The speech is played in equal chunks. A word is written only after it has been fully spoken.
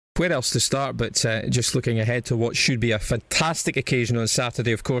where else to start but just looking ahead to what should be a fantastic occasion on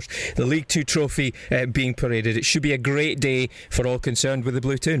Saturday. Of course, the League Two trophy being paraded. It should be a great day for all concerned with the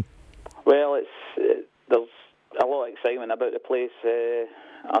Blue Toon. Well, there's a lot of excitement about the place.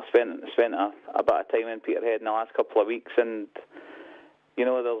 I've spent a bit of time in Peterhead in the last couple of weeks, and you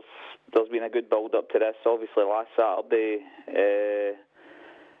know, there's been a good build up to this. Obviously, last Saturday,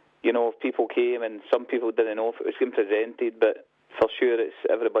 you know, people came, and some people didn't know if it was getting presented, but for sure,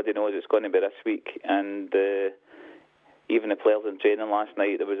 everybody knows it's going to be this week. And even the players in training last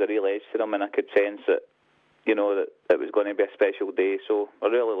night, there was a real edge to them, and I could sense that, you know, that it was going to be a special day. So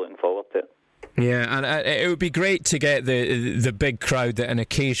we're really looking forward to it. Yeah, and it would be great to get the big crowd that an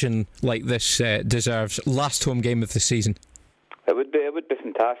occasion like this deserves. Last home game of the season. It would be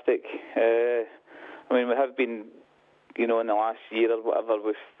fantastic. I mean, we have been, you know, in the last year or whatever,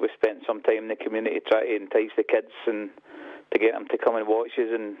 we've spent some time in the community trying to entice the kids and to get them to come and watch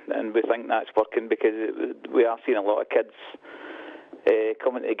us, and we think that's working, because we are seeing a lot of kids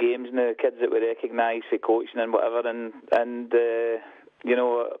coming to games now, kids that we recognise for coaching and whatever, and you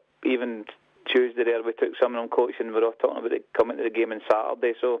know, even Tuesday there we took some of them coaching. We're all talking about it coming to the game on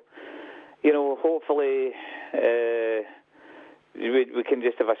Saturday, so you know, hopefully we can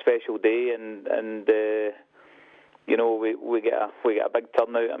just have a special day, and you know, we get a big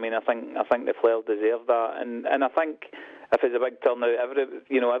turnout. I mean, I think the players deserve that, and I think if it's a big turnout,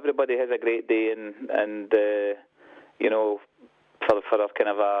 everybody has a great day, and you know, for a kind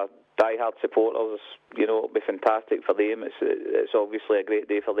of a die-hard supporters, you know, it'll be fantastic for them. It's obviously a great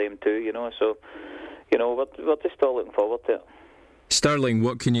day for them too, you know. So, you know, we're just all looking forward to it. Stirling,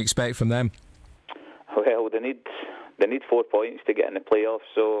 what can you expect from them? Well, they need 4 points to get in the playoffs.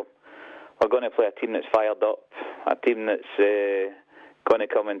 So we're going to play a team that's fired up, a team that's going to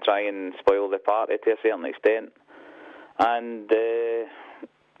come and try and spoil the party to a certain extent, and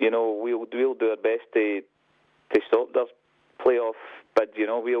you know, we'll do our best to stop their playoff bid. You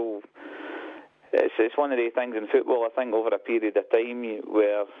know, it's one of the things in football, I think, over a period of time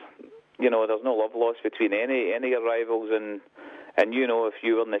where, you know, there's no love lost between any of your rivals, and you know, if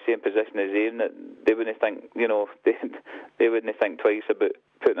you were in the same position as them, that they wouldn't think, you know, they wouldn't think twice about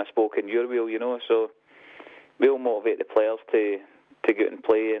putting a spoke in your wheel, you know. So we'll motivate the players to go out and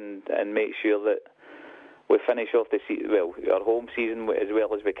play and make sure that we finish off our home season as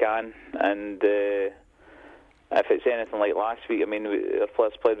well as we can. And if it's anything like last week, I mean, our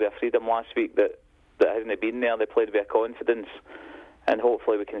players played with a freedom last week that hasn't been there. They played with a confidence, and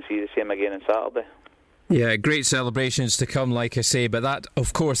hopefully we can see the same again on Saturday. Yeah, great celebrations to come, like I say, but that,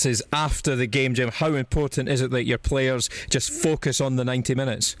 of course, is after the game, Jim. How important is it that your players just focus on the 90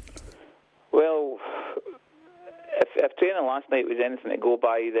 minutes? Well, if training last night was anything to go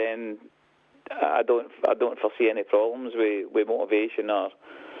by, then I don't foresee any problems with motivation or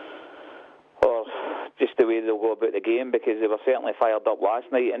just the way they'll go about the game, because they were certainly fired up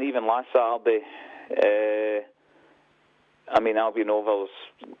last night, and even last Saturday. I mean, Albion Rovers,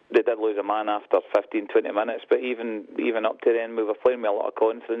 they did lose a man after 15-20 minutes, but even up to then, we were playing with a lot of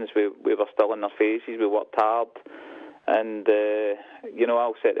confidence. We were still in their faces. We worked hard, and you know,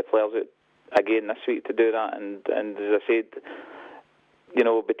 I'll set the players out again this week to do that. And as I said, you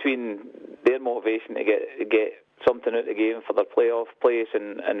know, between their motivation to get something out of the game for their playoff place,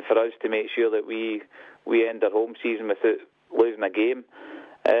 and for us to make sure that we end our home season without losing a game,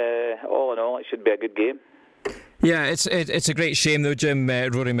 all in all, it should be a good game. Yeah, it's a great shame though, Jim.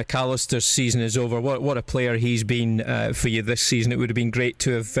 Rory McAllister's season is over. What a player he's been for you this season. It would have been great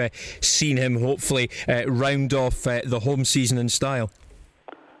to have seen him hopefully round off the home season in style.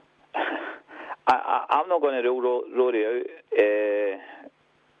 I'm not going to rule Rory out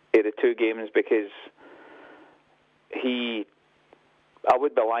in the 2 games, because I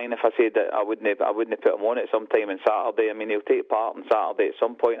would be lying if I said that I wouldn't put him on at some time on Saturday. I mean, he'll take part on Saturday at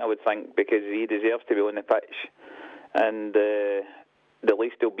some point, I would think, because he deserves to be on the pitch. And the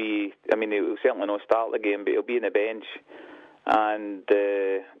least he'll be, I mean, he'll certainly not start the game, but he'll be in the bench. And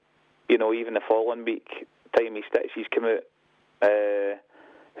you know, even the following week, time his stitches come out,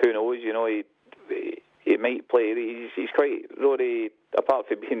 who knows? You know, he might play. He's quite, Rory, apart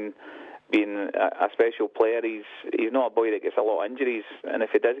from being a special player, he's not a boy that gets a lot of injuries, and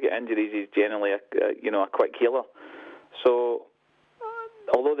if he does get injuries, he's generally a quick healer. So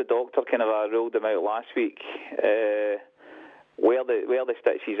although the doctor kind of ruled him out last week, where the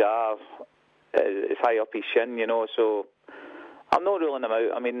stitches are is high up his shin, you know. So I'm not ruling him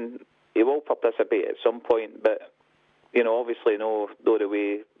out. I mean, he will participate at some point, but you know, obviously no the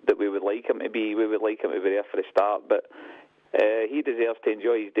way that we would like him to be. We would like him to be there for the start, but he deserves to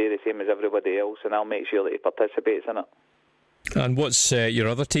enjoy his day the same as everybody else, and I'll make sure that he participates in it. And what's your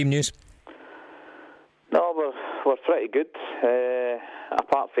other team news? No, we're pretty good.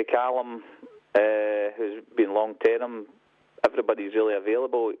 Apart from Callum, who's been long term, everybody's really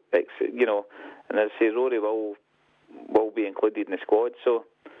available. And as I say, Rory will be included in the squad. So,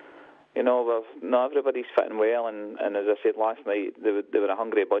 everybody's fitting well. And as I said last night, they were a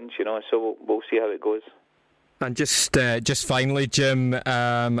hungry bunch. So we'll see how it goes. And just finally, Jim,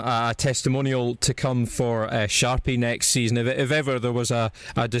 a testimonial to come for Sharpie next season. If ever there was a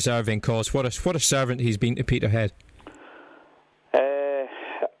deserving cause, what a servant he's been to Peterhead.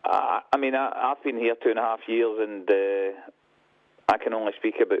 I've been here 2.5 years, and I can only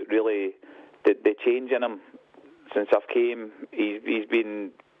speak about really the change in him since I've came. He's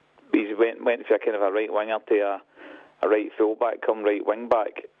went from a kind of a right winger to a right fullback, come right wing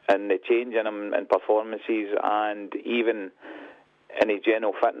back, and the change in him in performances and even in his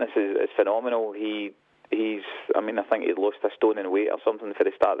general fitness is phenomenal. I think he'd lost a stone in weight or something for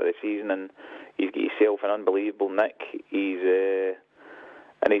the start of the season, and he's got himself an unbelievable nick.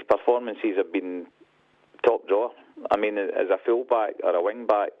 And his performances have been top drawer. As a fullback or a wing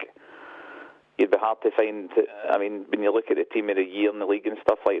back, you'd be hard to find. When you look at the team of the year in the league and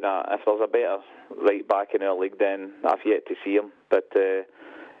stuff like that, if there's a better right back in our league, then I've yet to see him. But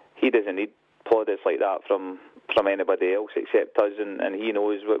he doesn't need plaudits like that from anybody else except us, and he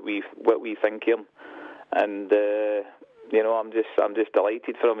knows what we think of him. And I'm just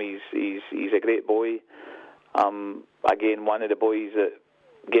delighted for him. He's a great boy. Again, one of the boys that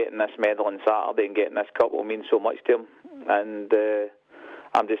getting this medal on Saturday and getting this cup will mean so much to him. And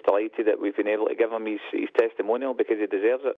I'm just delighted that we've been able to give him his testimonial because he deserves it.